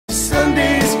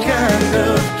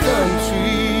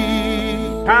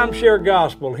Timeshare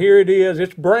Gospel. Here it is.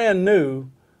 It's brand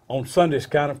new on Sunday's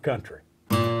Kind of Country.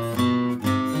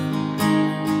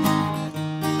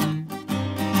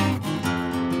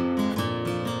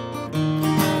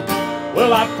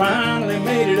 Well, I finally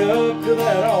made it up to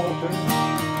that altar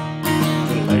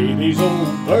to lay these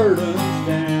old burdens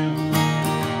down.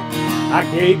 I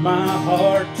gave my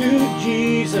heart to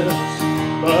Jesus,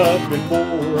 but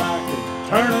before I could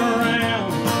turn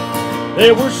around,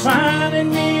 they were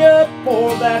signing me up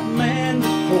for that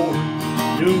mandatory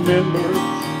new members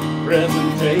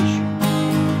presentation.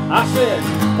 I said,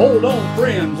 hold on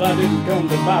friends, I didn't come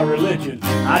to buy religion,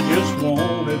 I just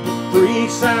wanted the free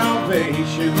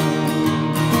salvation.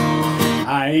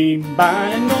 I ain't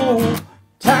buying no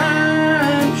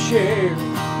timeshare,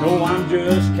 no, I'm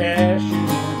just cashing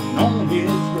on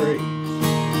His grace.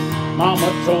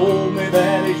 Mama told me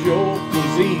that His yoke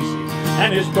was easy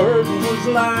and His burden was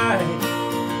light.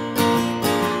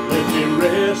 Let me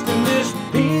rest in this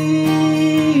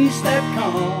peace that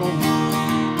comes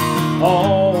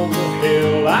all the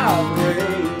hell I've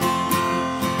raised.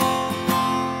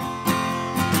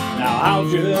 Now I'll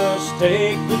just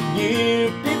take the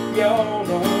gift if y'all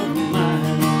don't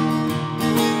mind.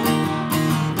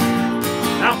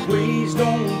 Now please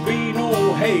don't be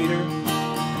no hater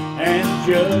and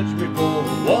judge me for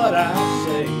what I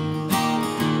say.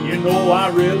 You know I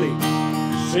really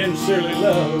sincerely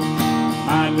love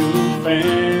my new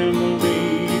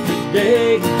family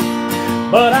today.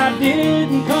 But I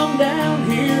didn't come down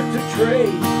here to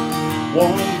trade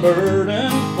one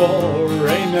burden for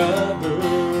another.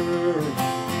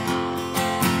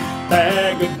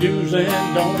 Bag of do's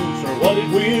and don'ts are what it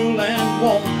will and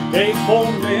won't take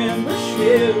for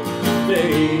membership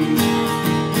today.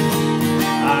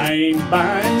 I ain't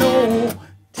buying no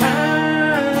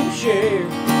timeshare,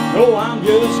 no, I'm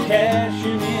just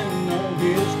cashing in on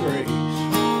His grace.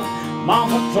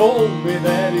 Mama told me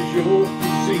that His yoke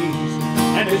was easy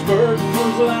and His burden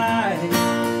was light.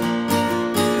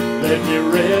 Let me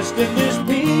rest in this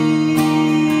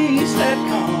peace that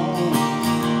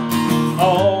comes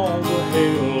all the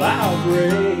hell I've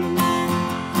raised.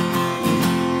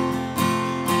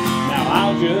 Now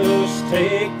I'll just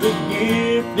take the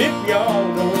gift if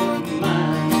y'all don't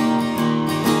mind.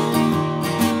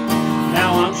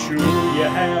 Now I'm sure you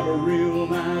have a real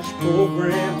nice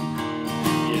program,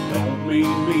 you don't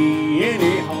mean me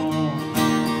any harm,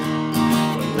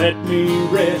 but let me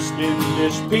rest in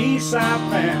this peace I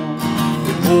found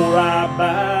before I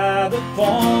buy the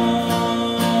farm.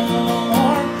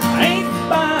 I ain't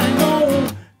buying no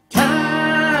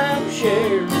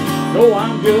timeshare, no,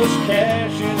 I'm just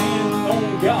cashing in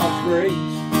on God's grace.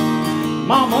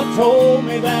 Mama told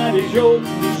me that His yoke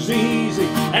was easy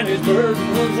and His burden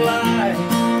was light.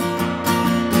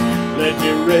 Let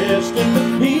me rest in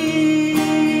the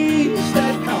peace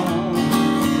that comes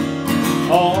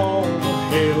all the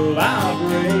hell I've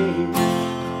raised.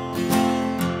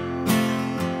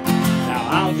 Now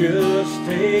I'll just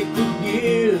take the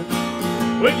gift.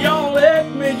 Will y'all let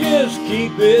me just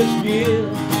keep this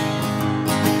gift?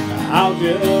 I'll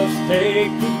just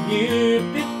take the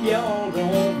gift if y'all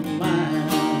don't